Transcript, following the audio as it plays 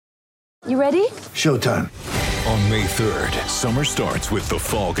You ready? Showtime. On May 3rd, summer starts with The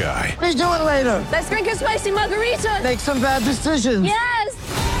Fall Guy. Let's do it later. Let's drink a spicy margarita. Make some bad decisions.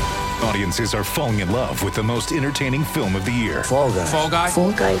 Yes! Audiences are falling in love with the most entertaining film of the year. Fall Guy. Fall Guy?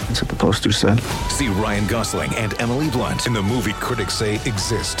 Fall guy. That's what the poster said. See Ryan Gosling and Emily Blunt in the movie critics say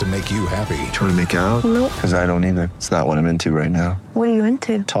exists to make you happy. Trying to make it out? Nope. Because I don't either. It's not what I'm into right now. What are you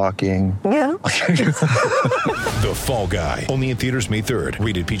into? Talking. Yeah. The Fall Guy. Only in theaters May 3rd.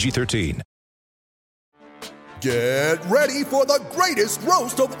 Rated PG-13. Get ready for the greatest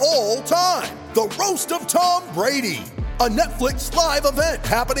roast of all time. The Roast of Tom Brady. A Netflix live event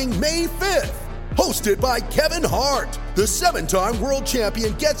happening May 5th. Hosted by Kevin Hart. The 7-time world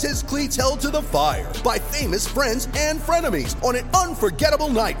champion gets his cleats held to the fire by famous friends and frenemies on an unforgettable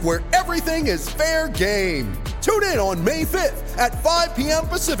night where everything is fair game. Tune in on May 5th at 5 p.m.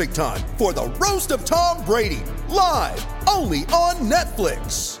 Pacific time for the Roast of Tom Brady. Live only on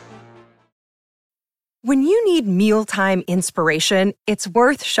Netflix. When you need mealtime inspiration, it's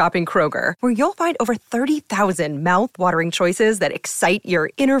worth shopping Kroger, where you'll find over 30,000 mouth-watering choices that excite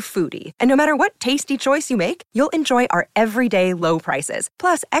your inner foodie. And no matter what tasty choice you make, you'll enjoy our everyday low prices,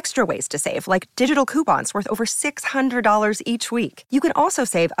 plus extra ways to save, like digital coupons worth over $600 each week. You can also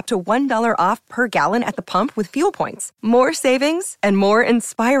save up to $1 off per gallon at the pump with fuel points. More savings and more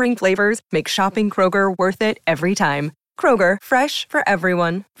inspiring flavors make shopping Kroger worth it every time. Kroger, fresh for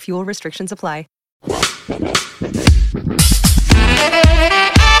everyone. Fuel restrictions apply.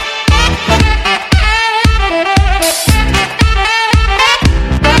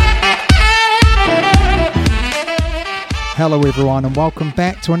 Hello everyone and welcome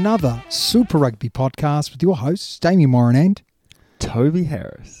back to another Super Rugby podcast with your hosts Damien Moran and Toby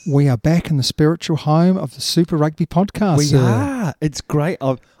Harris. We are back in the spiritual home of the Super Rugby podcast. We are. It's great.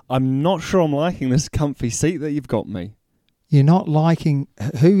 I'm not sure I'm liking this comfy seat that you've got me. You're not liking...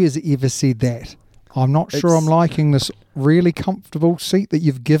 Who has ever said that? I'm not sure I'm liking this really comfortable seat that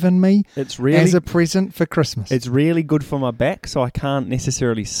you've given me as a present for Christmas. It's really good for my back, so I can't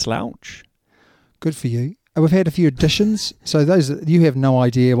necessarily slouch. Good for you. We've had a few additions, so you have no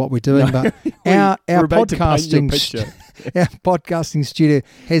idea what we're doing, but our podcasting our podcasting studio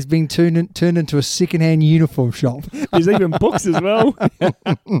has been turned into a second-hand uniform shop. There's even books as well.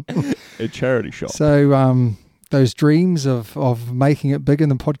 A charity shop. So those dreams of making it big in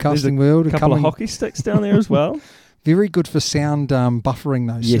the podcasting world. A couple of hockey sticks down there as well. Very good for sound buffering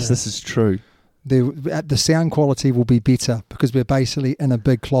those. Yes, this is true. The sound quality will be better because we're basically in a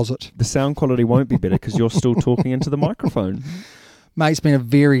big closet. The sound quality won't be better because you're still talking into the microphone. Mate, it's been a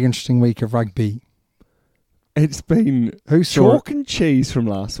very interesting week of rugby. It's been chalk and cheese from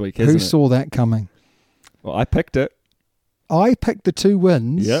last week, hasn't it? Who saw that coming? Well, I picked it. I picked the 2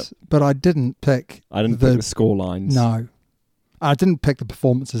 wins, but I didn't pick... I didn't pick the score lines. No. I didn't pick the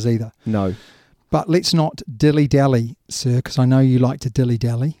performances either. No. But let's not dilly-dally, sir, because I know you like to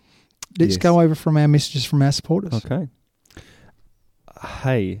dilly-dally. Let's go over from our messages from our supporters. Okay.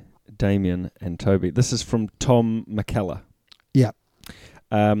 Hey, Damien and Toby. This is from Tom McKellar. Yeah.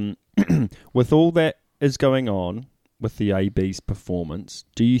 With all that is going on with the AB's performance,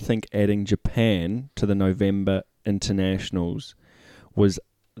 do you think adding Japan to the November internationals was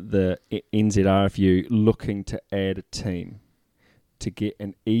the NZRFU looking to add a team to get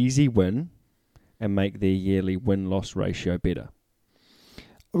an easy win and make their yearly win-loss ratio better?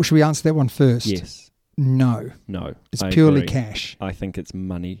 Well, should we answer that one first? Yes. No. It's I purely agree. cash. I think it's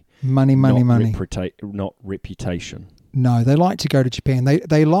money. Money. Not reputation. No, they like to go to Japan.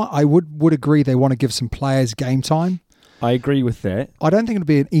 They like. I would agree they want to give some players game time. I agree with that. I don't think it'll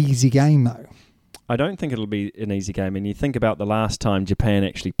be an easy game though. I don't think it'll be an easy game. And you think about the last time Japan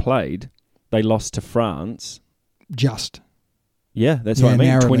actually played, they lost to France. Yeah, that's what I mean.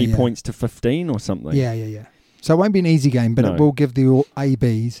 Narrowly, 20 points to 15 or something. Yeah. So it won't be an easy game, but it will give the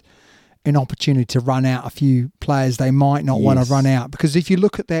ABs an opportunity to run out a few players they might not want to run out. Because if you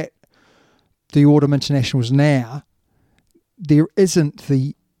look at the Autumn Internationals now, there isn't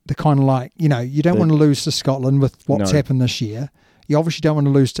the kind of you don't want to lose to Scotland with what's happened this year. You obviously don't want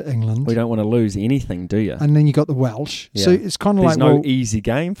to lose to England. We don't want to lose anything, do you? And then you got the Welsh. Yeah. So it's kind of There's no easy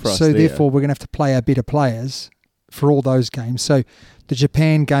game for us. So therefore we're going to have to play our better players for all those games. So the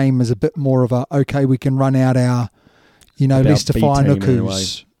Japan game is a bit more of we can run out our, Lester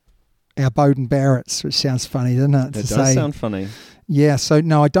Finukus, our Bowden Barretts, which sounds funny, doesn't it? It does sound funny. Yeah, so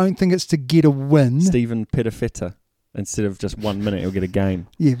no, I don't think it's to get a win. Stephen Petafeta, instead of just 1 minute, he'll get a game.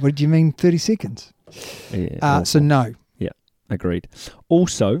 Yeah, what do you mean, 30 seconds? Yeah. So no. Yeah, agreed.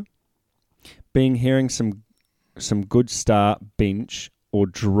 Also, hearing some good start, bench, or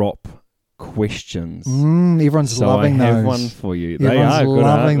drop questions. Everyone's so loving I have those. one for you. Everyone's they are good,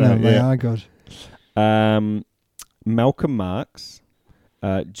 loving aren't them. they? They are good. Malcolm Marx,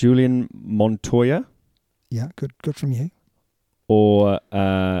 Julian Montoya, Yeah, good from you. or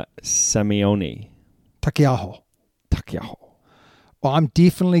Simeone Takiaho. Takiaho. Well, I'm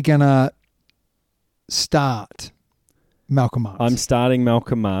definitely going to start Malcolm Marx. I'm starting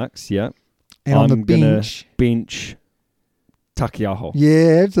Malcolm Marx, yeah. And on the I'm gonna bench. bench Takiaho.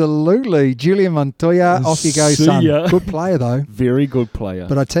 Yeah, absolutely. Julian Montoya, off you go, See son. ya. Good player, though. Very good player.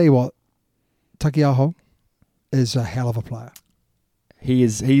 But I tell you what, Takiaho is a hell of a player. He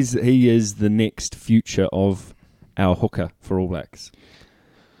is the next future of our hooker for All Blacks.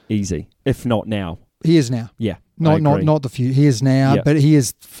 Easy, if not now. He is now. Yeah, Not the future. He is now, Yeah. but he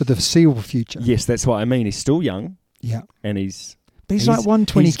is for the foreseeable future. Yes, that's what I mean. He's still young. Yeah. And he's like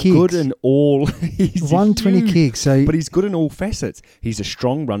 120 he's kegs. good in all. He's 120 huge, kegs. So, but he's good in all facets. He's a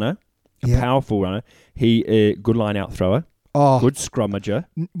strong runner, a Yeah. powerful runner. He good line out thrower, good scrummager.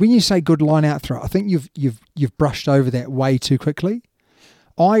 When you say good line out throw, I think you've brushed over that way too quickly.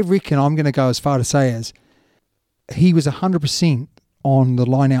 I reckon I'm going to go as far to say as he was 100% on the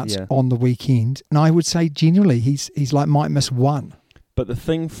line outs on the weekend, and I would say generally he's like might miss one. But the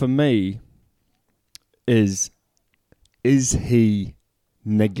thing for me is he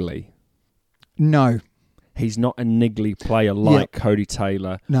niggly? No. He's not a niggly player like Cody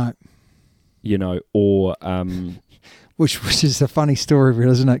Taylor. No. You know, or which is a funny story,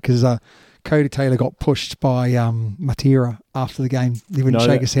 really, isn't it? Because Cody Taylor got pushed by Matera after the game. He wouldn't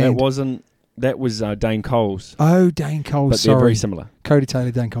shake his hand. That was Dane Coles. Oh, Dane Coles, but sorry. They're very similar. Cody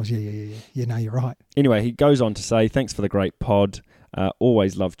Taylor, Dane Coles, yeah. Yeah, no, you're right. Anyway, he goes on to say, thanks for the great pod.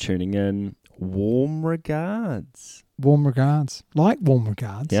 Always love tuning in. Warm regards. Warm regards. Like warm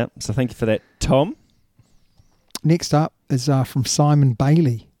regards. Yeah, so thank you for that, Tom. Next up is from Simon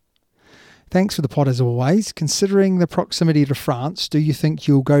Bailey. Thanks for the pod as always. Considering the proximity to France, do you think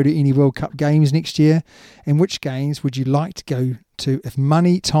you'll go to any World Cup games next year? And which games would you like to go to if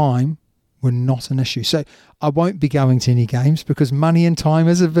money, time were not an issue? So I won't be going to any games because money and time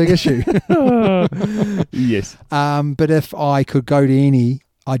is a big issue. Yes. But if I could go to any,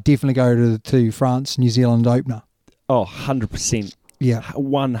 I'd definitely go to France, New Zealand opener. Oh, 100%. Yeah.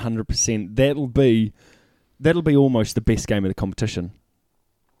 100%. That'll be almost the best game of the competition.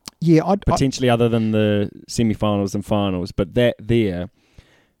 Yeah, potentially other than the semi-finals and finals, but that there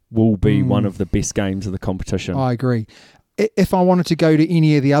will be one of the best games of the competition. I agree. If I wanted to go to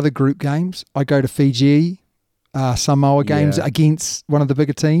any of the other group games, I go to Fiji, Samoa games against one of the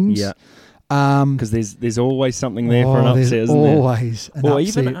bigger teams. Yeah, because there's always something there for an upset, isn't there? Always an or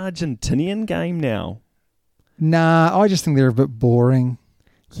upset. Even an Argentinian game now. Nah, I just think they're a bit boring.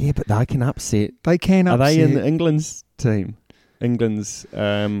 Yeah, but they can upset. They can upset. Are they in England's team? England's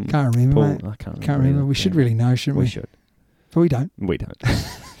can't remember, pool. mate. I can't remember. We should really know, shouldn't we? We should. But we don't. We don't.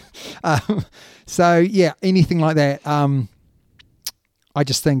 So, yeah, anything like that. I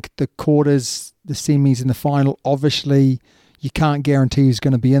just think the quarters, the semis and the final, obviously you can't guarantee who's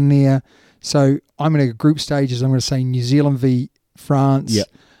going to be in there. So I'm going to go group stages. I'm going to say New Zealand v France. Yep.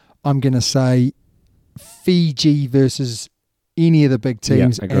 I'm going to say Fiji versus any of the big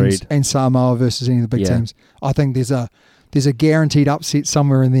teams, and Samoa versus any of the big teams. I think there's a guaranteed upset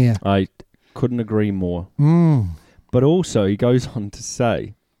somewhere in there. I couldn't agree more. But also, he goes on to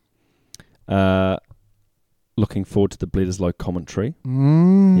say, looking forward to the Bledisloe commentary.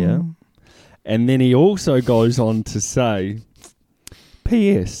 Yeah. And then he also goes on to say,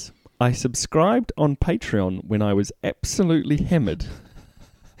 P.S. I subscribed on Patreon when I was absolutely hammered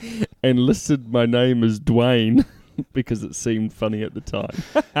and listed my name as Dwayne because it seemed funny at the time.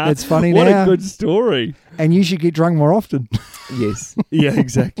 It's funny what now. What a good story. And you should get drunk more often. Yes. Yeah,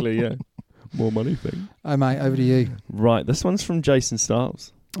 exactly. Yeah. More money thing. Oh, mate, over to you. Right. This one's from Jason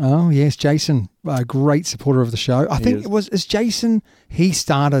Stiles. Oh, yes, Jason. A great supporter of the show. I think is Jason, he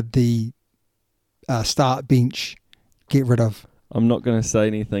started the start bench, get rid of. I'm not going to say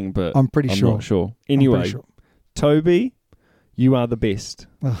anything, but I'm pretty sure. I'm not sure. Anyway, Toby, you are the best.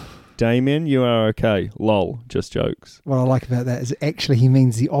 Damien, you are okay. Lol, just jokes. What I like about that is actually he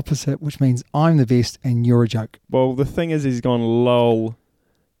means the opposite, which means I'm the best and you're a joke. Well, the thing is he's gone lol,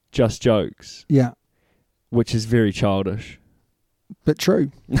 just jokes. Yeah. Which is very childish. But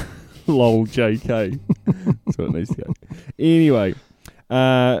true. Lol, JK. That's what it needs to go. Anyway,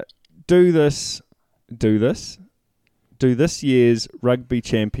 do this year's rugby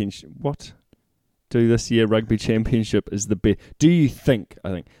championship. What? Do this year rugby championship is the best. Do you think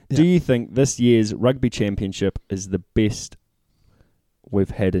this year's rugby championship is the best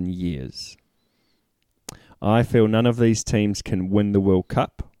we've had in years? I feel none of these teams can win the World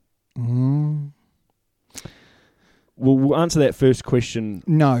Cup. We'll answer that first question.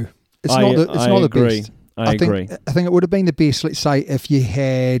 No, it's not the best. I agree. I think it would have been the best, let's say, if you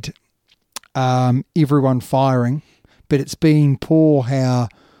had everyone firing, but it's been poor how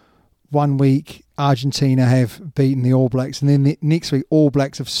 1 week Argentina have beaten the All Blacks, and then the next week All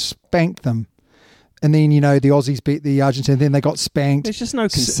Blacks have spanked them. And then, the Aussies beat the Argentina, then they got spanked. There's just no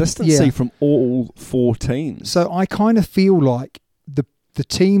consistency from all 4 teams. So I kind of feel like the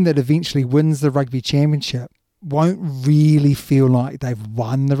team that eventually wins the rugby championship won't really feel like they've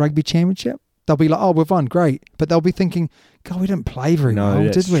won the rugby championship. They'll be like, oh, we've won, great. But they'll be thinking, God, we didn't play very well, did we?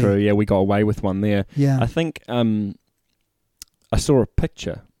 No, that's true. Yeah, we got away with one there. Yeah. I think I saw a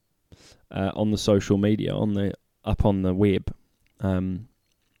picture on the social media, up on the web,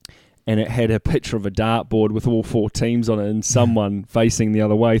 and it had a picture of a dartboard with all 4 teams on it and someone facing the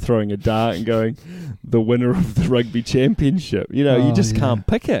other way throwing a dart and going, the winner of the rugby championship. You just can't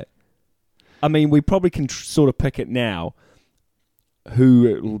pick it. I mean, we probably can sort of pick it now, who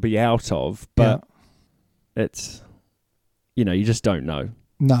it will be out of, but it's, you just don't know.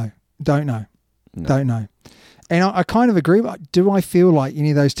 No, don't know. No. Don't know. And I kind of agree. Do I feel like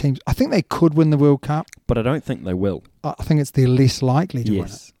any of those teams, I think they could win the World Cup. But I don't think they will. I think they're less likely to win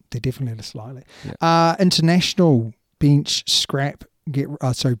it. They're definitely less likely. Yeah. International bench scrap,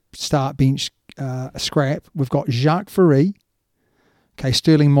 start bench scrap. We've got Jacques Fourie,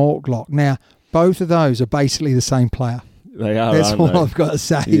 Sterling Mortlock. Now, both of those are basically the same player. They are, That's aren't all they? I've got to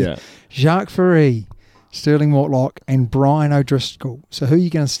say. Yeah. Jacques Fourie, Sterling Mortlock, and Brian O'Driscoll. So who are you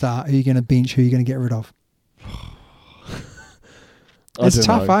going to start? Who are you going to bench? Who are you going to get rid of? It's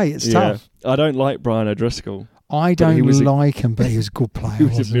tough, It's tough. I don't like Brian O'Driscoll. I don't like him, but he was a good player. He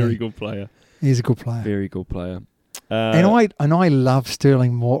was a very good player. He's a good player. Very good player. And I love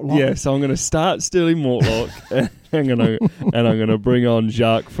Sterling Mortlock. Yeah, so I'm going to start Sterling Mortlock, and I'm going to bring on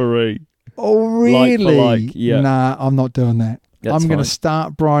Jacques Fourie. Oh, really? Like for like, yeah. Nah, I'm not doing that. I'm going to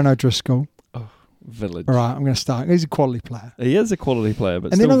start Brian O'Driscoll. Oh, Village. All right, I'm going to start. He's a quality player. He is a quality player,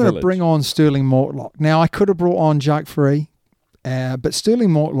 but and still then I'm going to bring on Sterling Mortlock. Now, I could have brought on Jacques Fourie, but Sterling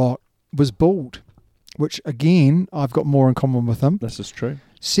Mortlock was bald, which, again, I've got more in common with him. This is true.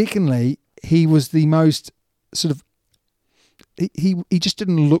 Secondly, he was the most sort of... He just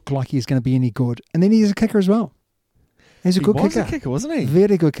didn't look like he was going to be any good. And then he's a kicker as well. He's a good kicker. He was a kicker, wasn't he?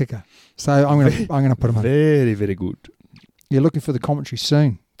 Very good kicker. So I'm going to put him in. Very, very good. You're looking for the commentary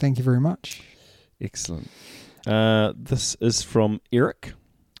soon. Thank you very much. Excellent. This is from Eric.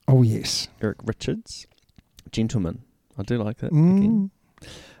 Oh, yes. Eric Richards. Gentleman. I do like that. Again.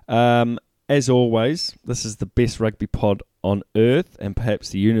 As always, this is the best rugby pod on earth and perhaps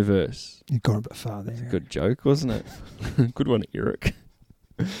the universe. You've gone a bit far there. Good joke, wasn't it? Good one, Eric.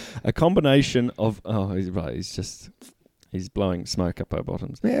 A combination of... Oh, he's blowing smoke up our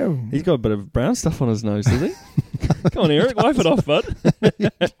bottoms. Yeah. He's got a bit of brown stuff on his nose, does he? Come on, Eric, wipe it off, bud.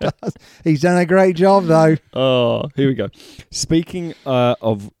 He's done a great job, though. Oh, here we go. Speaking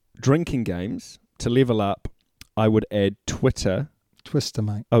of drinking games, to level up, I would add Twister,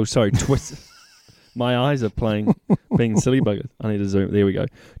 mate. Oh, sorry, Twister. My eyes are being silly buggers. I need to zoom. There we go.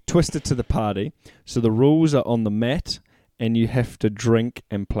 Twister to the party. So the rules are on the mat, and you have to drink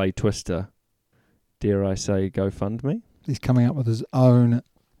and play Twister. Dare I say, GoFundMe? He's coming up with his own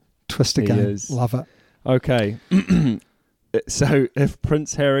Twister game. Is. Love it. Okay. So if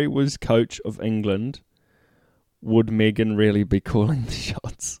Prince Harry was coach of England, would Meghan really be calling the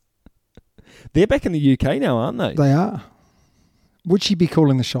shots? They're back in the UK now, aren't they? They are. Would she be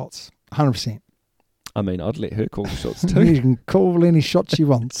calling the shots? 100%. I mean, I'd let her call the shots too. You can call any shot she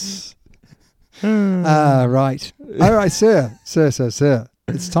wants. Right. All right, sir.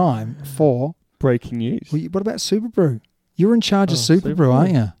 It's time for... breaking news. What about Super Brew? You're in charge of Super Brew,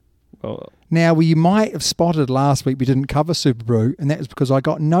 aren't you? Well, now, you might have spotted last week we didn't cover Super Brew, and that was because I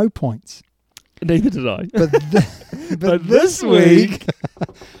got no points. Neither did I. But this week...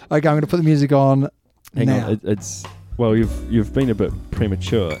 Okay, I'm going to put the music on Hang now. on. It's... Well, you've been a bit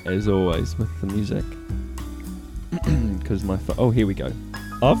premature, as always, with the music. Because oh, here we go.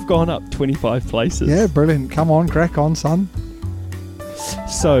 I've gone up 25 places. Yeah, brilliant. Come on, crack on, son.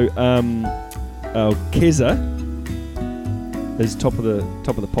 So, Keza is top of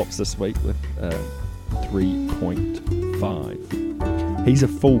the pops this week with 3.5. He's a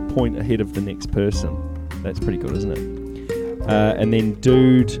full point ahead of the next person. That's pretty good, isn't it? And then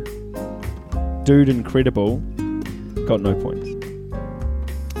Dude Incredible got no points.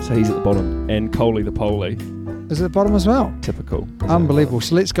 So he's at the bottom. And Coley the Poley is at the bottom as well. Typical. Unbelievable.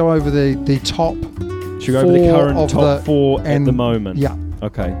 So let's go over the top. Should we go over the current top four at the moment? Yeah.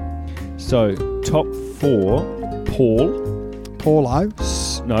 Okay. So top four: Paulo.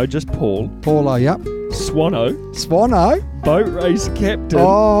 No, just Paul. Paulo, yep. Swano. Swano. Boat race captain.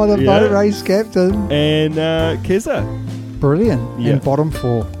 Oh, the boat race captain. And Keza. Brilliant. Yeah. And bottom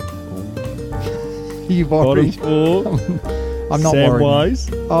 4. You Bottom 4. I'm not Sam worried. Wise.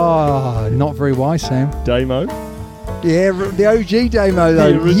 Oh, not very wise, Sam. Damo. Yeah, the OG Damo,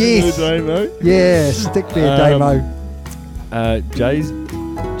 though. The original Yes. Damo. Yeah, stick there, Damo.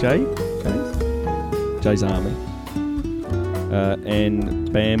 Jay's Army.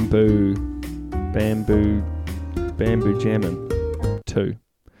 And Bamboo Jammin' 2.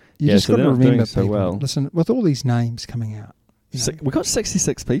 You just got to remember, so people, well. listen, with all these names coming out, We got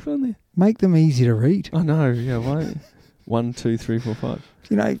 66 people in there. make them easy to read. I know, yeah, why? 1, 2, 3, 4, 5.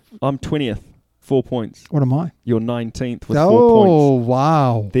 You know, I'm 20th, 4 points. what am I? You're 19th with 4 points. Oh,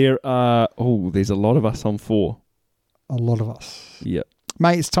 wow. There's a lot of us on 4. A lot of us. Yep.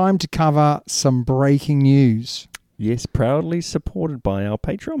 Mate, it's time to cover some breaking news. Yes, proudly supported by our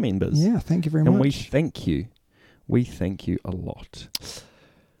Patreon members. Yeah, thank you very much. And we thank you. We thank you a lot.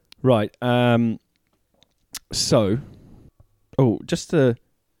 Right. So, just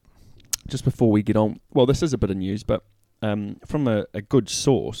before we get on, well, this is a bit of news, but from a good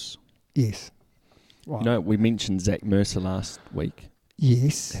source. Yes. Wow. You know, we mentioned Zach Mercer last week.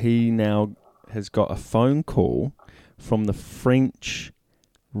 Yes. He now has got a phone call from the French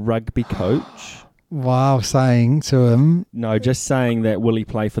rugby coach. Wow, saying to him. No, just saying that will he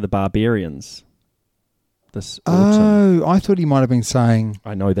play for the Barbarians this Oh, autumn? I thought he might have been saying.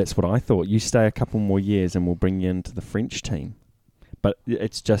 I know, that's what I thought. You stay a couple more years and we'll bring you into the French team. But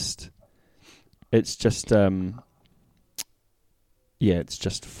it's just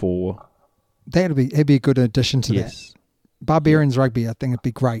for. It'd be a good addition to Yes. that. Barbarians rugby, I think it'd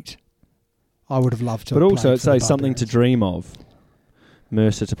be great. I would have loved to. But have also, played it's for the something to Barbarians. dream of.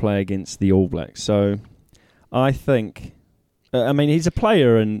 Mercer to play against the All Blacks. So I think, he's a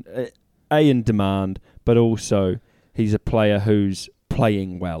player in demand, but also he's a player who's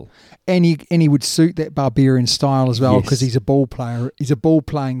playing well. And he would suit that Barbarian style as well because Yes. he's a ball player. He's a ball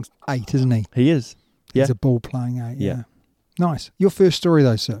playing 8, isn't he? He is. Yeah. He's a ball playing 8. Yeah. Yeah. Nice. Your first story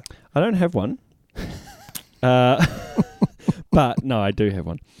though, sir. I don't have one. But no, I do have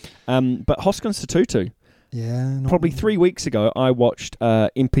one. But Hoskins Tutu. Yeah. Probably 3 weeks ago, I watched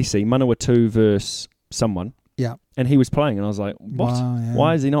NPC Manawatu versus someone. Yeah. And he was playing, and I was like, what? Wow, yeah.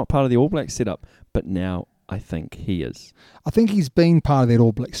 Why is he not part of the All Blacks setup? But now I think he is. I think he's been part of that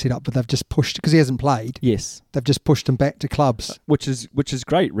All Black setup, but they've just pushed because he hasn't played. Yes. They've just pushed him back to clubs, Which is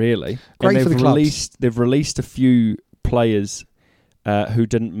great, really. Great and for the clubs. They've released a few players who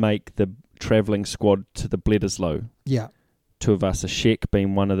didn't make the travelling squad to the Bledisloe. Yeah. Two of us, Ashek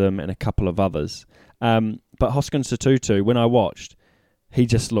being one of them, and a couple of others. But Hoskins Tutu, when I watched, he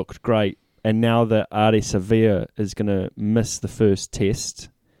just looked great. And now that Ari Sevilla is going to miss the first test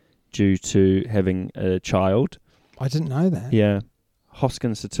due to having a child. I didn't know that. Yeah.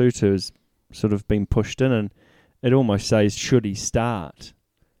 Hoskins Tutu has sort of been pushed in, and it almost says, should he start?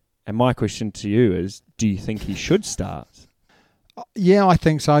 And my question to you is, do you think he should start? Yeah, I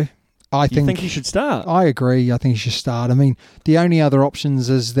think so. You think he should start? I agree. I think he should start. I mean, the only other options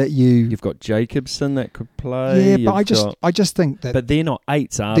is that You've got Jacobson that could play. Yeah, but I just think that. But they're not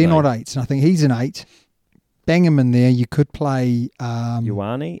 8s, are they? They're not 8s, and I think he's an 8. Bang him in there. You could play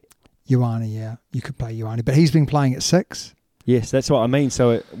Ioane? Ioane, yeah. You could play Ioane, but he's been playing at 6. Yes, that's what I mean.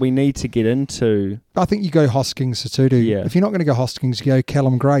 So we need to get into. I think you go Hoskins Tutu. Yeah. If you're not going to go Hoskins, you go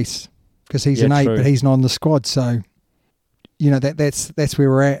Callum Grace because he's an 8, true. but he's not on the squad. So, you know that's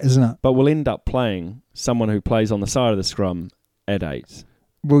where we're at, isn't it? But we'll end up playing someone who plays on the side of the scrum at 8.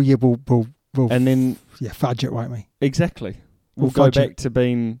 Well, yeah, we'll and then fudge it, won't we? Exactly. We'll We'll go fudge back it. to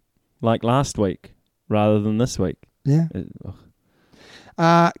being like last week rather than this week. Yeah.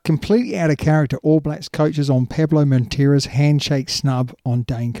 Ugh. Completely out of character, All Blacks coaches on Pablo Montera's handshake snub on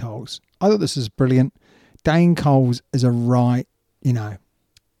Dane Coles. I thought this is brilliant. Dane Coles is a right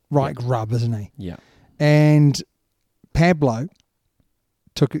grub, isn't he? Yeah. And Pablo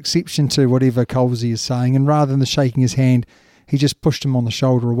took exception to whatever Colesy is saying, and rather than shaking his hand, he just pushed him on the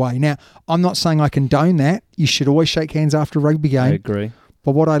shoulder away. Now, I'm not saying I condone that. You should always shake hands after a rugby game. I agree.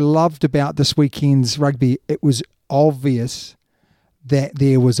 But what I loved about this weekend's rugby, it was obvious that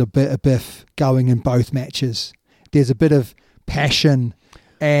there was a bit of biff going in both matches. There's a bit of passion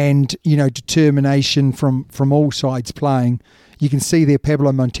and, determination from all sides playing. You can see there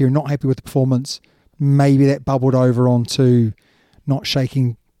Pablo Montero not happy with the performance. Maybe that bubbled over onto not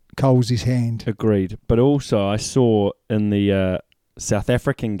shaking Colesy's hand. Agreed. But also I saw in the South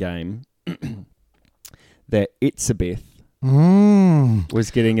African game that Etzebeth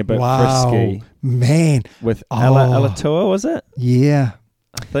was getting a bit frisky. Man. With Alatua, was it? Yeah.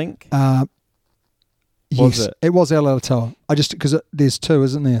 I think. Yes, it was Alaalatoa. Because there's two,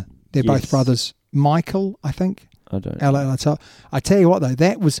 isn't there? They're both brothers. Michael, I think. I don't know. Alaalatoa. I tell you what,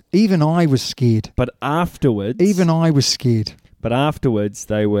 though, even I was scared. But afterwards... Even I was scared. But afterwards,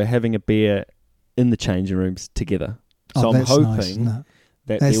 they were having a beer in the changing rooms together. So I'm hoping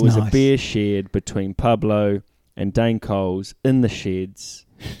that there was a beer shared between Pablo and Dane Coles in the sheds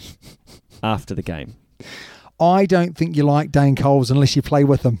after the game. I don't think you like Dane Coles unless you play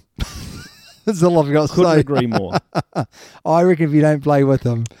with him. That's all I've got to say. Couldn't agree more. I reckon if you don't play with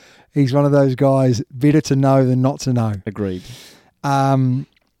him, he's one of those guys, better to know than not to know. Agreed.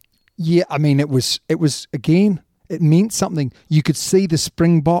 Yeah, I mean, it was again, it meant something. You could see the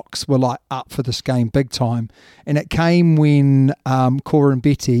Springboks were like up for this game big time. And it came when Cora and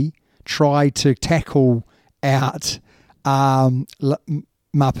Betty tried to tackle out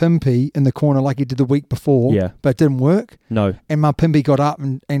Mapimpi in the corner like he did the week before, but it didn't work. No. And Mapimpi got up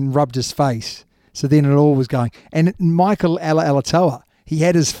and rubbed his face. So then it all was going. And Michael Alaalatoa, he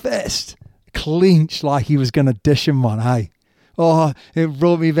had his fist clenched like he was going to dish him one, hey? Oh, it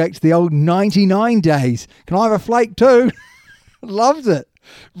brought me back to the old 99 days. Can I have a flake too? Loved it.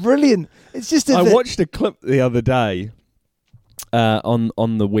 Brilliant. It's just I watched a clip the other day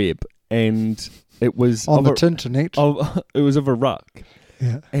on the web, and it was on the internet. It was of a ruck.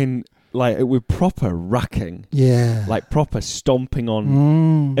 Yeah. And like it was proper rucking. Yeah. Like proper stomping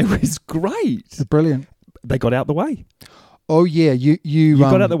on. It was great. It's brilliant. They got out the way. Oh yeah, you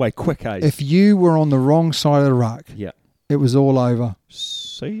got out the way quick, eh? If you were on the wrong side of the ruck, it was all over.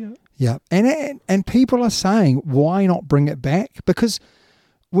 See ya. Yeah, and people are saying, why not bring it back? Because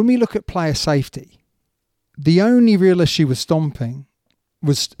when we look at player safety, the only real issue with rucking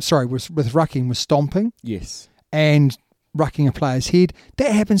was stomping. Yes. And rucking a player's head.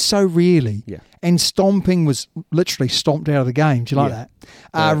 That happens so rarely. Yeah. And stomping was literally stomped out of the game. Do you like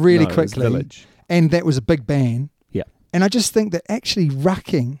that? Really quickly. And that was a big ban. Yeah. And I just think that actually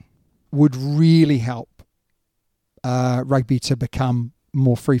rucking would really help rugby to become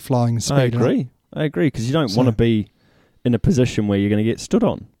more free-flowing and speed. I agree, because you don't want to be in a position where you're going to get stood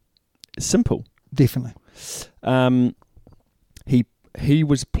on. It's simple. Definitely. He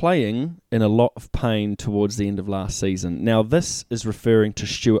was playing in a lot of pain towards the end of last season. Now, this is referring to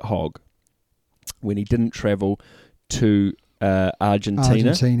Stuart Hogg when he didn't travel to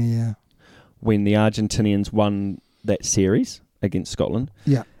Argentina. When the Argentinians won that series against Scotland.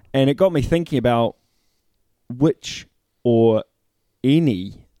 Yeah. And it got me thinking about which or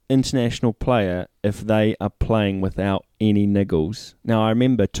any international player, if they are playing without any niggles. Now, I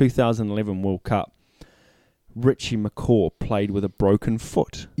remember 2011 World Cup, Richie McCaw played with a broken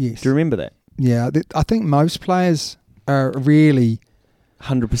foot. Yes. Do you remember that? Yeah, I think most players are really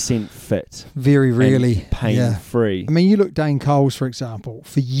 100% fit. Very rarely. Pain-free. I mean, you look Dane Coles, for example.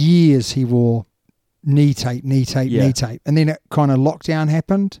 For years he wore knee tape. And then it kind of lockdown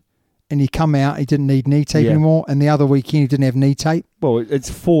happened and he come out, he didn't need knee tape anymore. And the other weekend he didn't have knee tape. Well, it's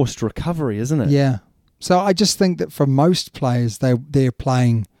forced recovery, isn't it? Yeah. So I just think that for most players, they're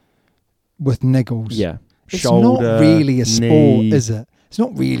playing with niggles. Yeah. It's Shoulder, not really a sport, knee. is it? It's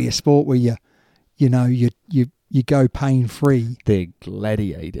not really a sport where you go pain free. They're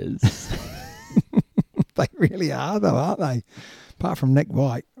gladiators. They really are, though, aren't they? Apart from Nick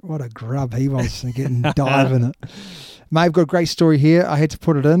White, what a grub he was to get and dive in it. Mate, I've got a great story here. I had to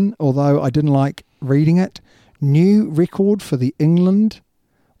put it in, although I didn't like reading it. New record for the England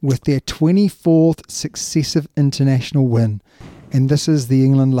with their 24th successive international win, and this is the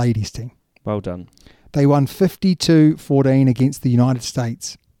England ladies team. Well done. They won 52-14 against the United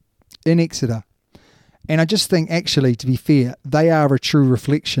States in Exeter. And I just think, actually, to be fair, they are a true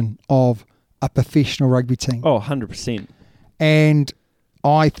reflection of a professional rugby team. Oh, 100%. And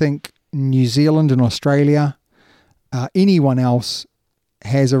I think New Zealand and Australia, anyone else,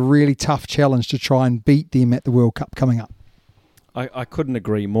 has a really tough challenge to try and beat them at the World Cup coming up. I couldn't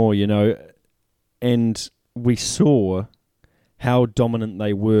agree more, and we saw how dominant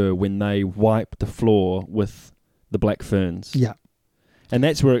they were when they wiped the floor with the Black Ferns. Yeah. And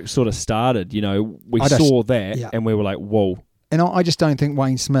that's where it sort of started, We saw that and we were like, whoa. And I just don't think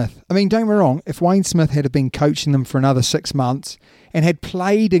Wayne Smith... I mean, don't get me wrong, if Wayne Smith had been coaching them for another 6 months and had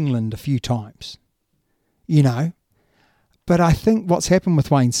played England a few times, But I think what's happened with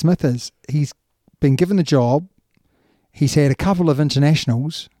Wayne Smith is he's been given the job, he's had a couple of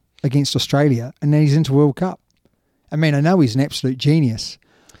internationals against Australia, and then he's into World Cup. I mean, I know he's an absolute genius,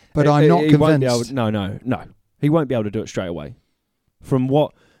 but I'm not convinced. Won't be able no. He won't be able to do it straight away. From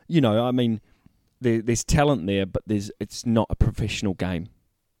what, I mean, there's talent there, but it's not a professional game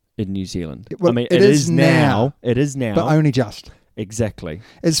in New Zealand. Well, I mean, it is now. It is now. But only just. Exactly.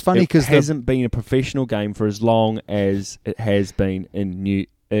 It's funny because it hasn't been a professional game for as long as it has been in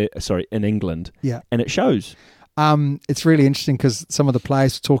in England. Yeah, and it shows. It's really interesting because some of the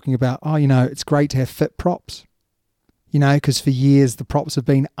players were talking about, it's great to have fit props. Because for years the props have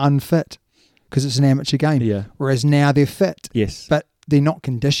been unfit because it's an amateur game. Yeah. Whereas now they're fit. Yes. But they're not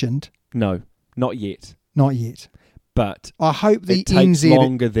conditioned. No, not yet. Not yet. But I hope the it takes NZ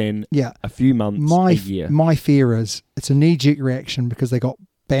longer than a few months, a year. My fear is it's a knee-jerk reaction because they got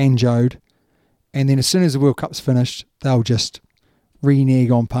banjoed, and then as soon as the World Cup's finished, they'll just renege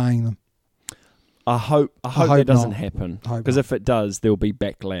on paying them. I hope that doesn't happen, because because if it does, there'll be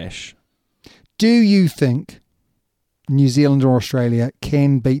backlash. Do you think New Zealand or Australia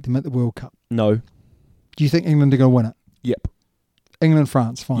can beat them at the World Cup? No. Do you think England are going to win it? Yep.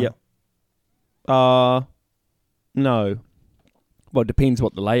 England-France final? Yep. No. Well, it depends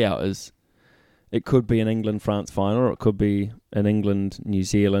what the layout is. It could be an England-France final, or it could be an England-New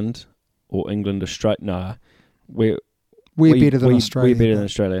Zealand, or England-Australia. No. We're better than Australia. We're better than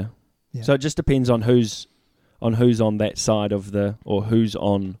Australia. Yeah. So it just depends on who's on that side of who's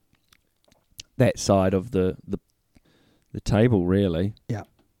on that side of the table, really. Yeah.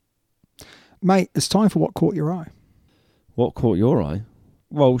 Mate, it's time for What Caught Your Eye. What caught your eye?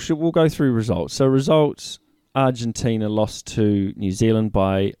 Well, we'll go through results. So results, Argentina lost to New Zealand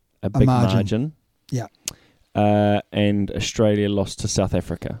by a big margin. Yeah. And Australia lost to South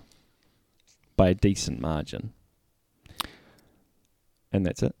Africa by a decent margin. And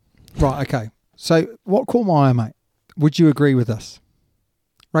that's it. Right, okay. So what caught my eye, mate? Would you agree with this?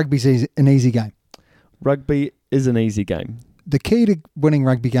 Rugby's an easy game. Rugby is an easy game. The key to winning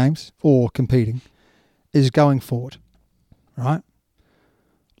rugby games or competing is going forward, right?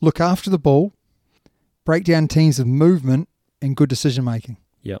 Look after the ball, break down teams with movement and good decision making.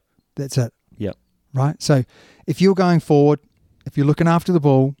 Yep. That's it. Yep. Right? So if you're going forward, if you're looking after the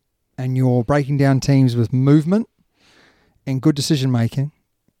ball and you're breaking down teams with movement and good decision making,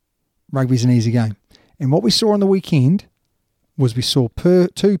 rugby's an easy game. And what we saw on the weekend was we saw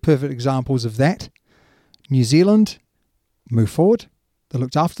two perfect examples of that. New Zealand moved forward, they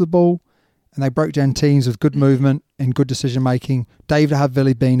looked after the ball, and they broke down teams with good movement and good decision making. David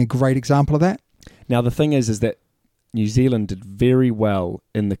Havili being a great example of that. Now the thing is that New Zealand did very well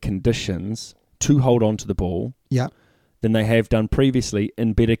in the conditions to hold on to the ball. Yeah. Than they have done previously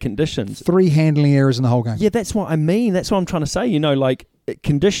in better conditions. 3 handling errors in the whole game. Yeah, that's what I mean. That's what I'm trying to say. Like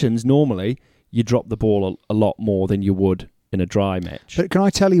conditions, normally you drop the ball a lot more than you would in a dry match. But can I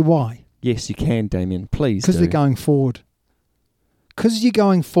tell you why? Yes, you can, Damien. Please Because they're going forward. Because you're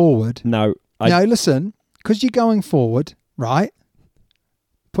going forward. No, listen. Because you're going forward, right?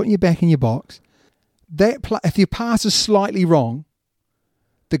 Putting your back in your box. If your pass is slightly wrong,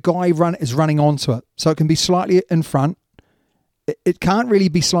 the guy is running onto it. So it can be slightly in front. It can't really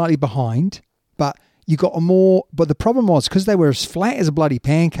be slightly behind, but you got but the problem was because they were as flat as a bloody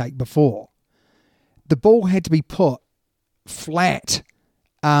pancake before, the ball had to be put flat,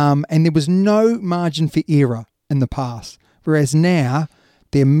 and there was no margin for error in the pass. Whereas now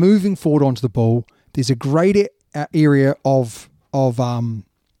they're moving forward onto the ball. There's a greater area of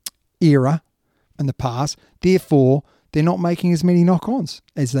error in the pass. Therefore, they're not making as many knock-ons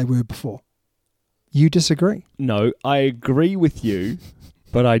as they were before. You disagree? No, I agree with you,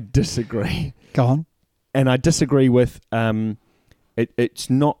 but I disagree. Go on. And I disagree with it's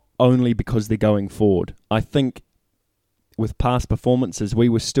not only because they're going forward. I think with past performances, we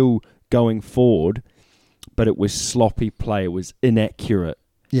were still going forward, but it was sloppy play. It was inaccurate.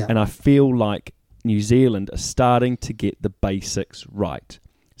 Yeah. And I feel like New Zealand are starting to get the basics right.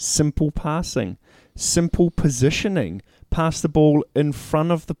 Simple passing, simple positioning. Pass the ball in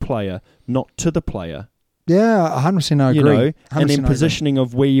front of the player, not to the player. Yeah, 100% I agree. And then positioning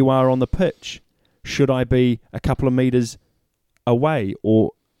of where you are on the pitch. Should I be a couple of metres away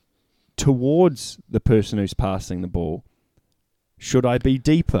or towards the person who's passing the ball? Should I be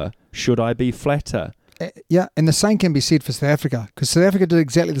deeper? Should I be flatter? Yeah, and the same can be said for South Africa, because South Africa did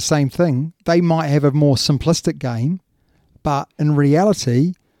exactly the same thing. They might have a more simplistic game, but in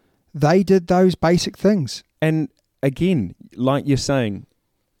reality, they did those basic things. And again, like you're saying,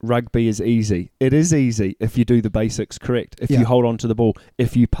 rugby is easy. It is easy if you do the basics correct, if you hold on to the ball,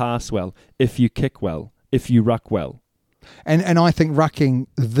 if you pass well, if you kick well, if you ruck well. And I think rucking,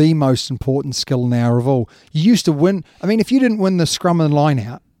 the most important skill now of all. You used to win. I mean, if you didn't win the scrum and line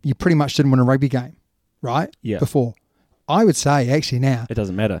out, you pretty much didn't win a rugby game, right? Yeah. Before. I would say, actually now. It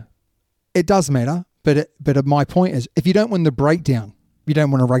doesn't matter. It does matter, but my point is, if you don't win the breakdown, you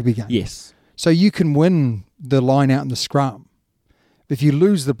don't win a rugby game. Yes. So you can win the line out in the scrum. If you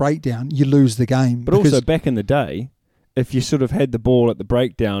lose the breakdown, you lose the game. But also back in the day, if you sort of had the ball at the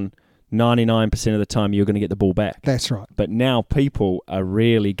breakdown, 99% of the time you're going to get the ball back. That's right. But now people are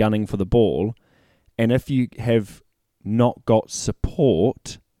really gunning for the ball, and if you have not got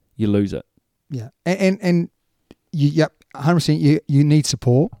support, you lose it. Yeah, and you, 100%. You need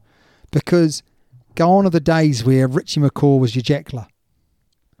support, because gone are the days where Richie McCaw was your jackler.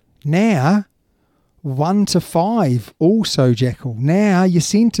 Now, 1 to 5 also jackal. Now your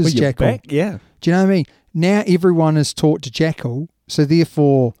centre's jackal. Back, yeah. Do you know what I mean? Now everyone is taught to jackal, so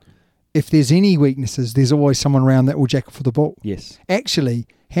therefore, if there's any weaknesses, there's always someone around that will jackal for the ball. Yes. Actually,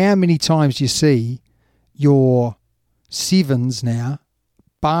 how many times do you see your sevens now,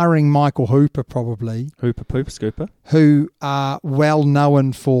 barring Michael Hooper probably, Hooper, Pooper, Scooper, who are well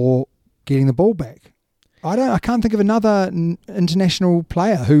known for getting the ball back? I can't think of another international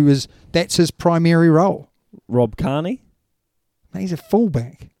player that's his primary role. Rob Kearney? He's a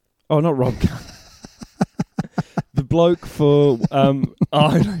fullback. Oh, not Rob Kearney. The bloke for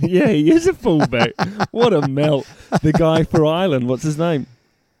he is a fullback. What a melt. The guy for Ireland, what's his name?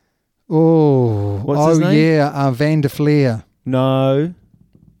 What's his name? Yeah, Van der Fleer. No.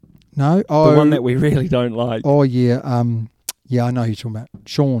 The one that we really don't like. Oh yeah, yeah, I know who you're talking about.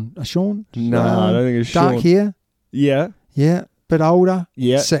 Sean? No, I don't think it's dark Sean. Dark hair? Yeah, bit older.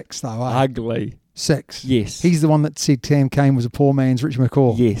 Yeah, 6 though. Ugly. 6. Yes, he's the one that said Tam Kane was a poor man's Richie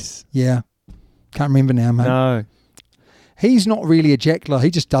McCaw. Yes. Yeah, can't remember now, mate. No. He's not really a jackler. He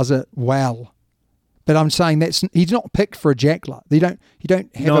just does it well. But I'm saying he's not picked for a jackler. You don't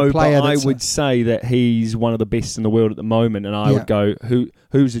have a player. No, but I would say that he's one of the best in the world at the moment, and I would go,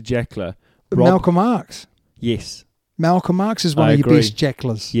 who's a jackler? Malcolm Marx. Yes. Malcolm Marx is one of your best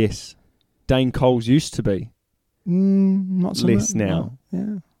jacklers. Yes. Dane Coles used to be. Not so less much. now.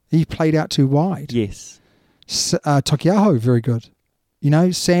 Yeah. He played out too wide. Yes. Tokiaho, very good.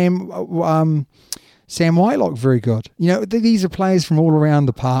 Sam Whitelock, very good. These are players from all around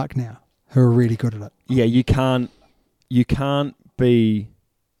the park now who are really good at it. Yeah, you can't be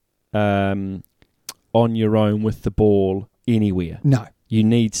on your own with the ball anywhere. No. You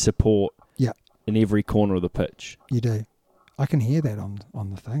need support. Yeah. In every corner of the pitch. You do. I can hear that on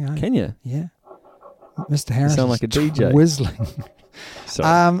the thing, eh? Can you? Yeah. Mr. Harris sound like a DJ. Whistling.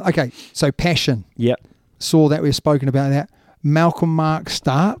 Okay, so passion. Yep. Saw that, we've spoken about that. Malcolm Marx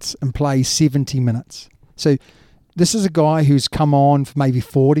starts and plays 70 minutes. So this is a guy who's come on for maybe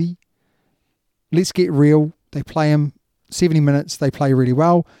 40. Let's get real. They play him 70 minutes. They play really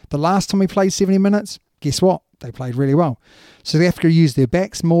well. The last time he played 70 minutes, guess what? They played really well. So they have to use their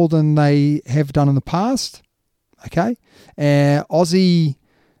backs more than they have done in the past. Okay. Aussie,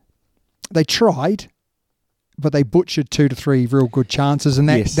 they tried, but they butchered 2 to 3 real good chances, and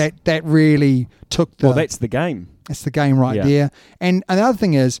that really took the... Well, that's the game. That's the game right there. And the other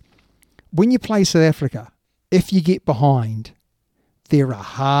thing is, when you play South Africa, if you get behind, they're a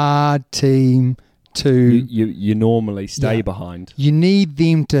hard team to... You normally stay behind. You need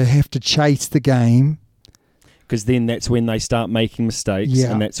them to have to chase the game. Because then that's when they start making mistakes,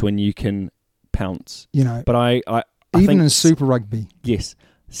 and that's when you can pounce. But I even think in Super Rugby. Yes.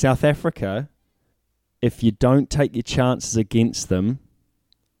 South Africa, if you don't take your chances against them,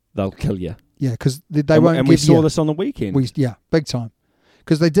 they'll kill you. Yeah, because they won't give you... And we saw this on the weekend. Big time.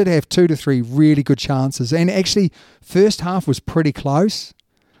 Because they did have 2 to 3 really good chances. And actually, first half was pretty close.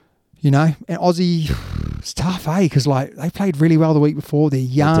 And Aussie, it's tough, Because they played really well the week before. They're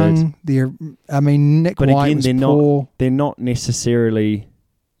young. Nick White was poor. They're not necessarily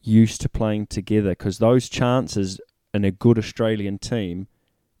used to playing together, because those chances in a good Australian team,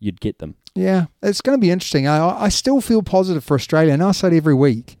 you'd get them. Yeah, it's going to be interesting. I still feel positive for Australia, and I say it every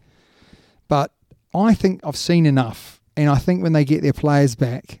week. But I think I've seen enough. And I think when they get their players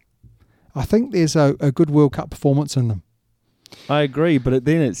back, I think there's a good World Cup performance in them. I agree, but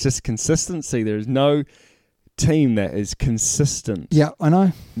then it's just consistency. There is no team that is consistent. Yeah, I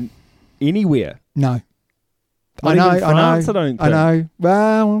know. Anywhere. No. Not even France, I don't think. I know.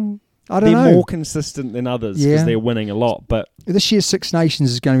 Well, I don't know. They're more consistent than others because they're winning a lot. But this year's Six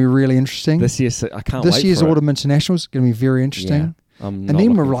Nations is going to be really interesting. I can't wait This year's Autumn International is going to be very interesting. Yeah, and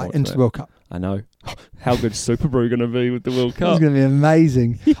then we're right into the World Cup. I know. How good is Super Brew going to be with the World Cup? It's going to be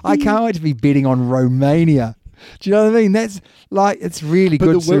amazing. I can't wait to be betting on Romania. Do you know what I mean? That's it's really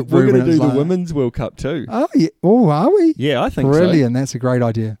good. We're going to do the Women's World Cup too. Oh, yeah. Oh, are we? Yeah, I think Brilliant. That's a great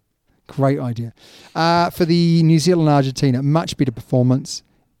idea. Great idea. For the New Zealand-Argentina, much better performance.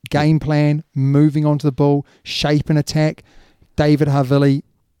 Game plan, moving onto the ball, shape and attack. David Havili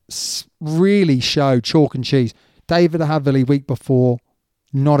really showed chalk and cheese. David Havili week before,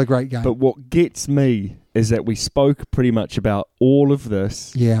 Not a great game. But what gets me is that we spoke pretty much about all of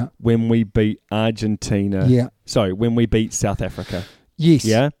this when we beat Argentina. Yeah. Sorry, when we beat South Africa. Yes.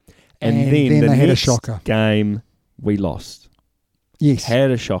 Yeah? And then they the had a next shocker. game, we lost. Yes.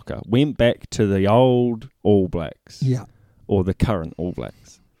 Had a shocker. Went back to the old All Blacks. Yeah. Or the current All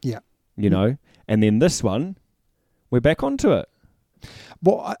Blacks. Yeah. You know? And then this one, we're back onto it.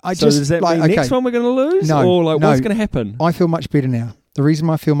 Well, I so just... does that like, mean okay. next one we're going to lose? No. Or like, no. what's going to happen? I feel much better now. The reason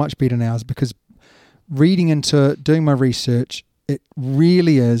I feel much better now is because reading into, doing my research, it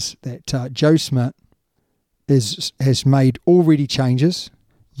really is that Joe Schmidt has made already changes.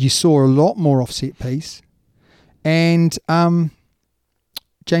 You saw a lot more offset piece. And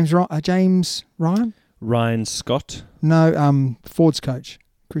James Ryan? Ryan Scott? No, Ford's coach.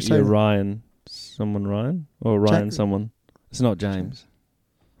 Crusader. Yeah, Ryan. Someone Ryan? Or Ryan someone? It's not James.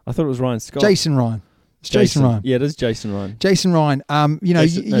 I thought it was Ryan Scott. Jason Ryan. It's Jason Ryan. Yeah, it is Jason Ryan. Jason Ryan. You know,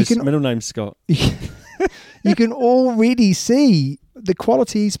 you can... middle name's Scott. You can already see the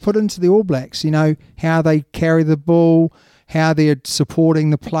qualities put into the All Blacks, you know, how they carry the ball, how they're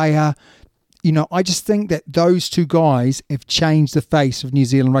supporting the player. You know, I just think that those two guys have changed the face of New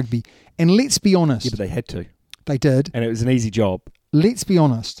Zealand rugby. And let's be honest. Yeah, but they had to. They did. And it was an easy job. Let's be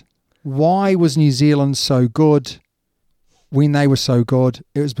honest. Why was New Zealand so good when they were so good?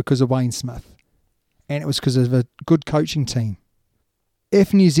 It was because of Wayne Smith. And it was because of a good coaching team.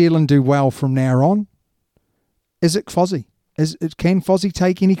 If New Zealand do well from now on, is it Fozzie? Can Fozzie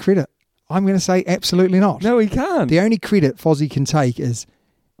take any credit? I'm going to say absolutely not. No, he can't. The only credit Fozzie can take is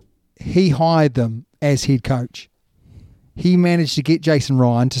he hired them as head coach. He managed to get Jason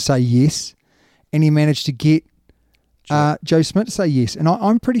Ryan to say yes, and he managed to get Joe Schmidt to say yes. And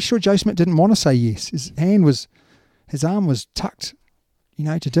I'm pretty sure Joe Schmidt didn't want to say yes. His arm was tucked, you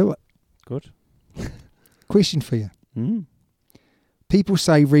know, to do it. Good. Question for you. People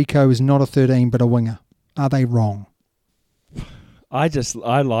say Rico is not a 13 but a winger. Are they wrong? I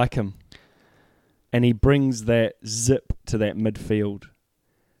like him. And he brings that zip to that midfield.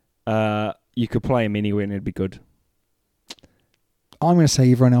 You could play him anywhere and it'd be good. I'm going to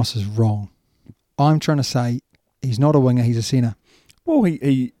say everyone else is wrong. I'm trying to say he's not a winger, he's a centre. Well,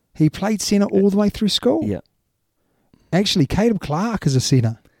 he played centre all the way through school. Yeah. Actually, Caleb Clark is a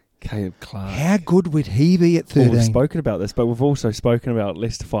centre. Caleb Clark. How good would he be at 13? Well, we've spoken about this, but we've also spoken about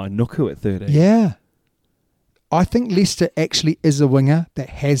Leicester Nuku at 13. Yeah. I think Leicester actually is a winger that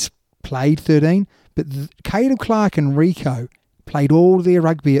has played 13, but Caleb Clark and Rico played all their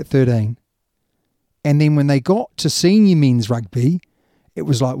rugby at 13. And then when they got to senior men's rugby, it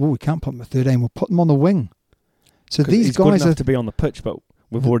was like, well, we can't put them at 13, we'll put them on the wing. So these he's guys good enough to be on the pitch, but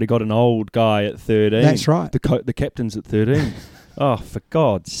we've already got an old guy at 13. That's right. The captain's at 13. Oh, for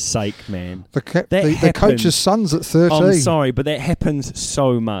God's sake, man. The coach's son's at 13. I'm sorry, but that happens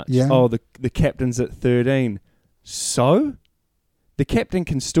so much. Yeah. Oh, the captain's at 13. So? The captain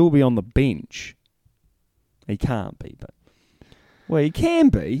can still be on the bench. He can't be, but... Well, he can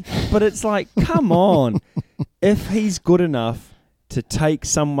be, but it's like, come on. If he's good enough to take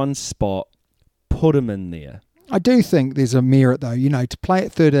someone's spot, put him in there. I do think there's a merit, though. You know, to play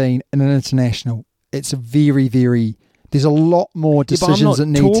at 13 in an international, it's a very, very... There's a lot more decisions that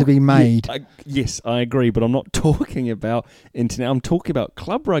need to be made. Yes, I agree, but I'm not talking about internet. I'm talking about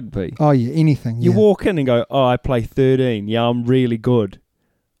club rugby. Oh, yeah, anything. You walk in and go, oh, I play 13. Yeah, I'm really good.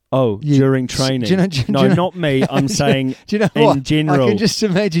 Oh, during training. Not me. I'm saying do you know in what? general. I can just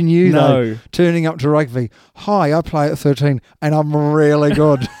imagine you, though, turning up to rugby. Hi, I play at 13 and I'm really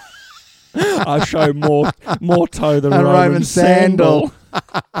good. I show more toe than Roman Sandal.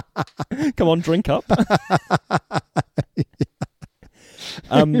 Come on, drink up.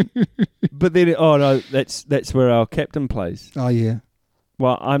 But then, oh no, that's where our captain plays. Oh yeah.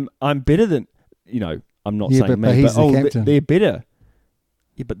 Well, I'm better than, you know. I'm not saying but he's the captain. They're better.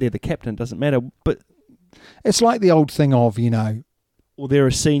 Yeah, but they're the captain. Doesn't matter. But it's like the old thing of, you know. Well, they're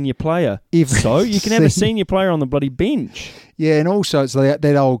a senior player, so you can have a senior player on the bloody bench. Yeah, and also it's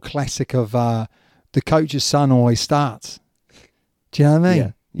that old classic of the coach's son always starts. Do you know what I mean?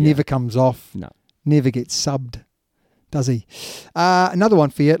 Yeah. Never comes off. No. Never gets subbed, does he? Another one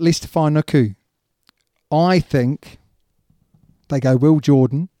for you, Leicester Nuku. I think they go Will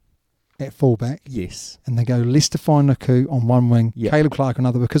Jordan at fullback. Yes. And they go Leicester Nuku on one wing, Caleb Clark on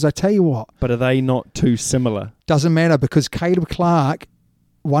another, because I tell you what. But are they not too similar? Doesn't matter, because Caleb Clark,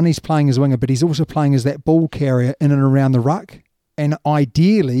 one, he's playing as winger, but he's also playing as that ball carrier in and around the ruck. And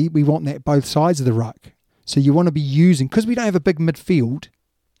ideally, we want that both sides of the ruck. So you want to be using, because we don't have a big midfield,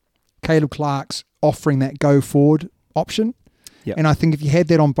 Caleb Clark's offering that go forward option. Yep. And I think if you had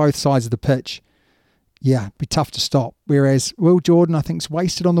that on both sides of the pitch, yeah, be tough to stop. Whereas Will Jordan, I think, is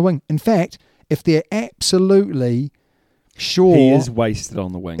wasted on the wing. In fact, if they're absolutely sure... He is wasted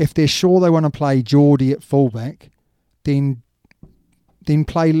on the wing. If they're sure they want to play Geordie at fullback, then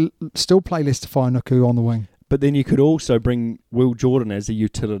still play Lester Whainuku on the wing. But then you could also bring Will Jordan as a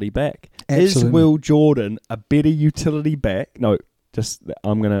utility back. Absolutely. Is Will Jordan a better utility back? No, just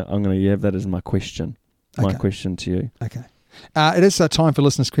I'm gonna have that as my question. My question to you. Okay. It is time for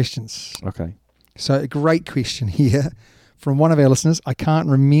listeners' questions. Okay. So a great question here from one of our listeners. I can't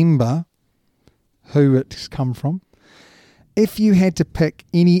remember who it's come from. If you had to pick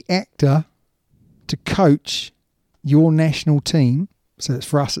any actor to coach your national team, so it's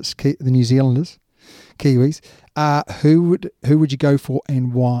for us, it's the New Zealanders, Kiwis, who would you go for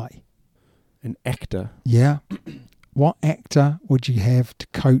and why? An actor? Yeah. What actor would you have to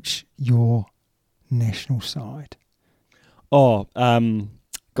coach your national side? Oh,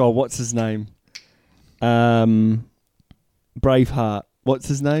 God, what's his name? Braveheart. What's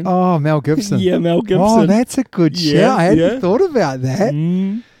his name? Oh, Mel Gibson. Yeah, Mel Gibson. Oh, that's a good shout. I hadn't thought about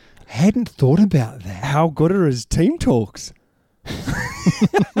that. Hadn't thought about that. How good are his team talks?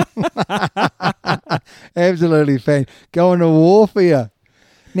 Absolutely fan. Going to war for you.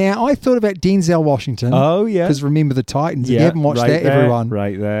 Now, I thought about Denzel Washington. Oh, yeah. Because remember the Titans. Yeah, if you haven't watched that, everyone.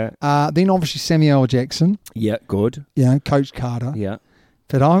 Right there. Then obviously Samuel L. Jackson. Yeah, good. Coach Carter. Yeah.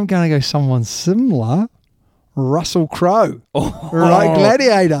 But I'm going to go someone similar. Russell Crowe. Oh. Right,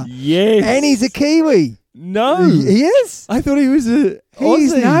 Gladiator. Yes. And he's a Kiwi. No. He is. I thought he was a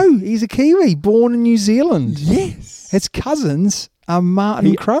Aussie. He's a Kiwi, born in New Zealand. Yes. His cousins are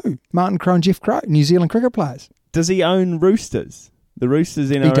Martin Crowe and Jeff Crowe, New Zealand cricket players. Does he own Roosters? The Roosters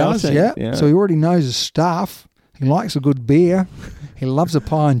NRL He does, team? yeah. So he already knows his stuff. He likes a good beer. He loves a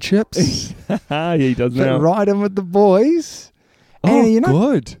pie and chips. He does now. Ride him with the boys. Oh, and,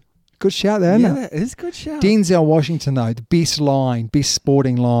 good. Good shout there, isn't it? That is a good shout. Denzel Washington, though, the best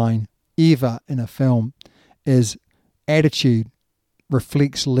sporting line ever in a film is attitude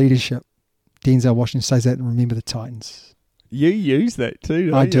reflects leadership. Denzel Washington says that and remember the Titans. You use that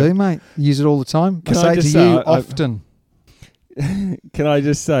too, don't I you? do, mate. Use it all the time. I say it to you often. Can I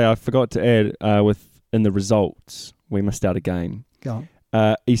just say, I forgot to add, in the results, we missed out a game. Go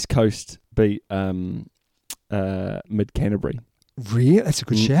on. East Coast beat Mid Canterbury. Really? That's a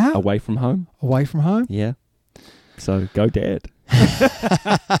good shout. Away from home. Away from home? Yeah. So, go Dad.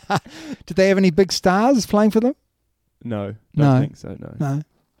 Did they have any big stars playing for them? No. Don't think so, no. No.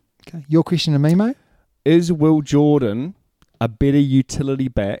 Okay. Your question to me, mate? Is Will Jordan a better utility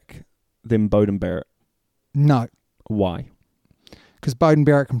back than Beauden Barrett? No. Why? Because Beauden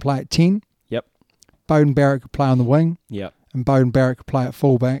Barrett can play at 10. Yep. Beauden Barrett could play on the wing. Yep. And Beauden Barrett could play at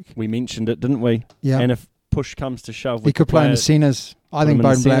fullback. We mentioned it, didn't we? Yeah. And if push comes to shove, he could play in the centres. I think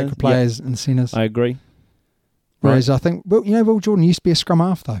Beauden Barrett could play as in centres. I agree. Whereas I think, Will Jordan used to be a scrum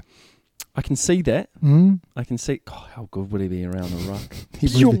half, though. I can see that. Mm. I can see. God, how good would he be around the ruck?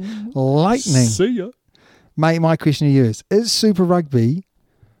 He would be lightning. See ya. Mate, my question to you is Super Rugby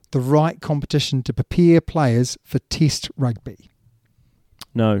the right competition to prepare players for Test rugby?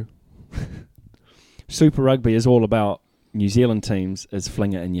 No. Super Rugby is all about New Zealand teams as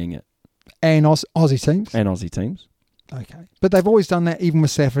fling it and ying it. And Aussie teams? And Aussie teams. Okay. But they've always done that even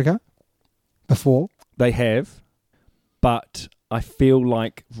with South Africa before. They have. But I feel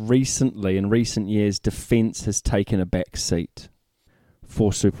like recently, in recent years, defence has taken a back seat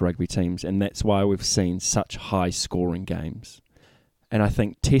for Super Rugby teams. And that's why we've seen such high scoring games. And I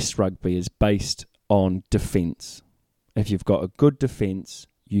think Test Rugby is based on defence. If you've got a good defence,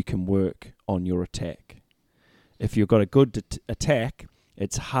 you can work on your attack. If you've got a good attack,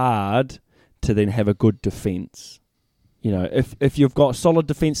 it's hard to then have a good defence. You know, if you've got solid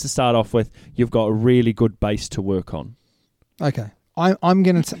defence to start off with, you've got a really good base to work on. Okay, I'm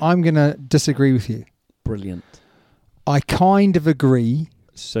gonna disagree with you. Brilliant. I kind of agree.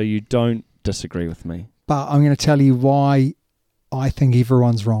 So you don't disagree with me, but I'm going to tell you why I think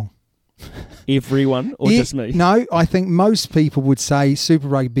everyone's wrong. Everyone or just me? No, I think most people would say Super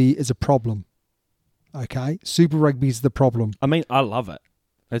Rugby is a problem. Okay, Super Rugby is the problem. I mean, I love it.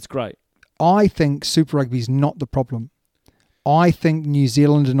 It's great. I think Super Rugby is not the problem. I think New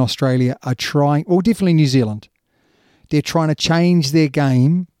Zealand and Australia are trying, well, definitely New Zealand. They're trying to change their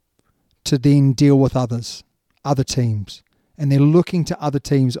game to then deal with other teams. And they're looking to other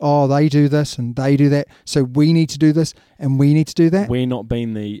teams. Oh, they do this and they do that. So we need to do this and we need to do that. We're not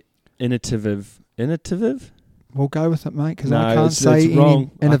being the innovative? We'll go with it, mate, because no, I can't say it's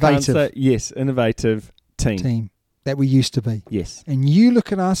wrong. Innovative. Yes, innovative team that we used to be. Yes. And you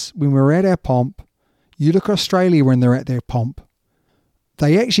look at us when we're at our pomp. You look at Australia when they're at their pomp.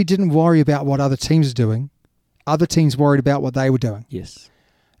 they actually didn't worry about what other teams are doing. Other teams worried about what they were doing. Yes.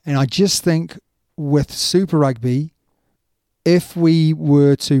 And I just think with Super Rugby, if we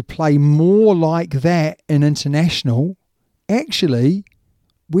were to play more like that in international, actually,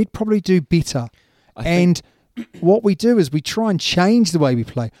 we'd probably do better. And what we do is we try and change the way we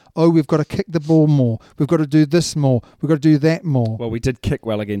play. Oh, we've got to kick the ball more. We've got to do this more. We've got to do that more. Well, we did kick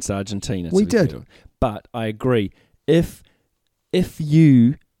well against Argentina. We did. But I agree. If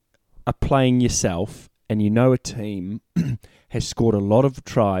you are playing yourself and you know a team has scored a lot of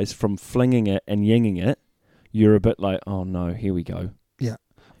tries from flinging it and yinging it, you're a bit like, oh no, here we go. Yeah.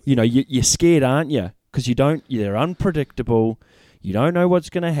 You know, you're scared, aren't you? Because they're unpredictable. You don't know what's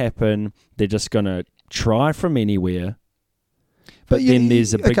going to happen. They're just going to try from anywhere. But then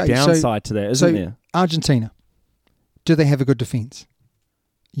there's a big downside to that, isn't there? Argentina, do they have a good defence?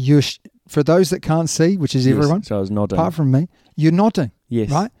 For those that can't see, which is everyone, so I was nodding. Apart from me, you're nodding. Yes.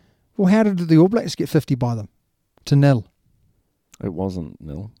 Right? Well, how did the All Blacks get 50 by them? To 0. It wasn't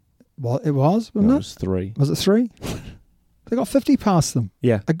 0. Well, it was, wasn't it? It was 3. Was it 3? They got 50 past them.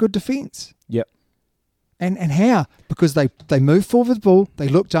 Yeah. A good defence. Yep. And how? Because they moved forward with the ball, they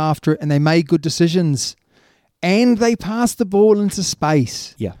looked after it, and they made good decisions. And they passed the ball into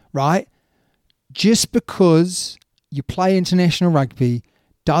space. Yeah. Right? Just because you play international rugby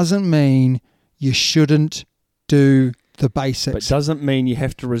doesn't mean you shouldn't do the basics. But doesn't mean you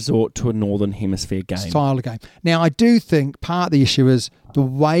have to resort to a Northern Hemisphere game. Style of game. Now, I do think part of the issue is the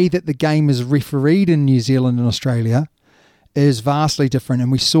way that the game is refereed in New Zealand and Australia is vastly different.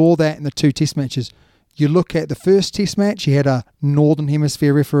 And we saw that in the 2 test matches. You look at the first test match, you had a Northern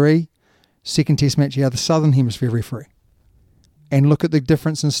Hemisphere referee. Second test match, you had the Southern Hemisphere referee. And look at the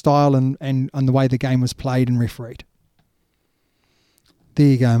difference in style and the way the game was played and refereed. There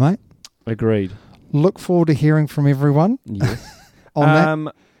you go, mate. Agreed. Look forward to hearing from everyone. Yes. on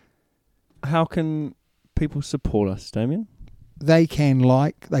that. How can people support us, Damien? They can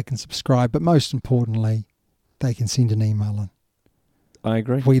they can subscribe, but most importantly, they can send an email in. I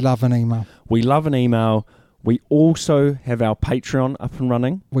agree. We love an email. We love an email. We also have our Patreon up and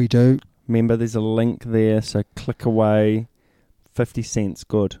running. We do. Remember, there's a link there, so click away. 50 cents,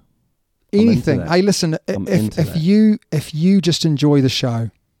 good. Anything. Hey, listen, if you just enjoy the show,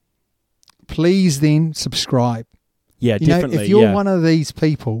 please then subscribe. Yeah, definitely. If you're one of these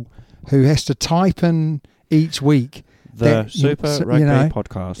people who has to type in each week the Super Rugby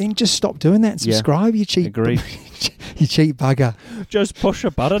podcast, then just stop doing that and subscribe. You cheap, agreed. You cheap bugger. Just push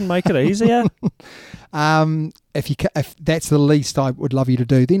a button, make it easier. If that's the least I would love you to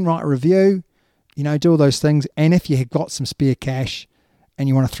do, then write a review. Do all those things. And if you have got some spare cash and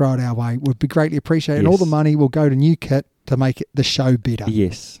you want to throw it our way, would be greatly appreciated. Yes. And all the money will go to new kit to make the show better.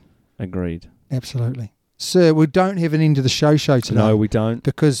 Yes, agreed. Absolutely. Sir, we don't have an end of the show today. No, we don't.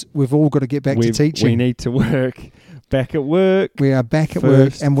 Because we've all got to get back to teaching. We need to work. Back at work. We are back at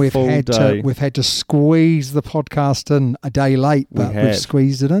work, and we've had to squeeze the podcast in a day late, but we've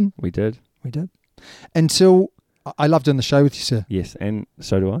squeezed it in. We did. Until I love doing the show with you, sir. Yes, and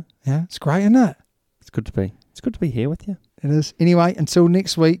so do I. Yeah, it's great, isn't it? It's good to be. It's good to be here with you. It is. Anyway, until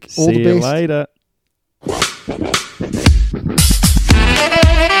next week, all See the best. you later.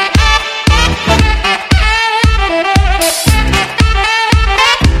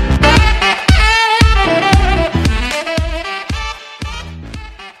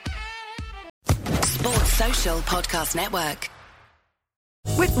 Sports Social Podcast Network.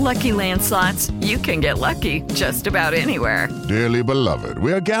 With Lucky Land Slots, you can get lucky just about anywhere. Dearly beloved,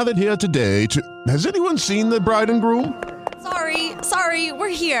 we are gathered here today to... Has anyone seen the bride and groom? Sorry, we're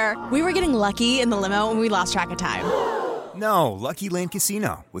here. We were getting lucky in the limo and we lost track of time. No, Lucky Land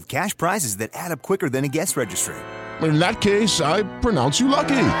Casino, with cash prizes that add up quicker than a guest registry. In that case, I pronounce you lucky.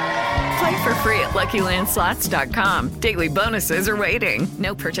 Play for free at LuckyLandSlots.com. Daily bonuses are waiting.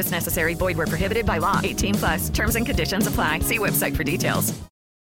 No purchase necessary. Void where prohibited by law. 18+. Terms and conditions apply. See website for details.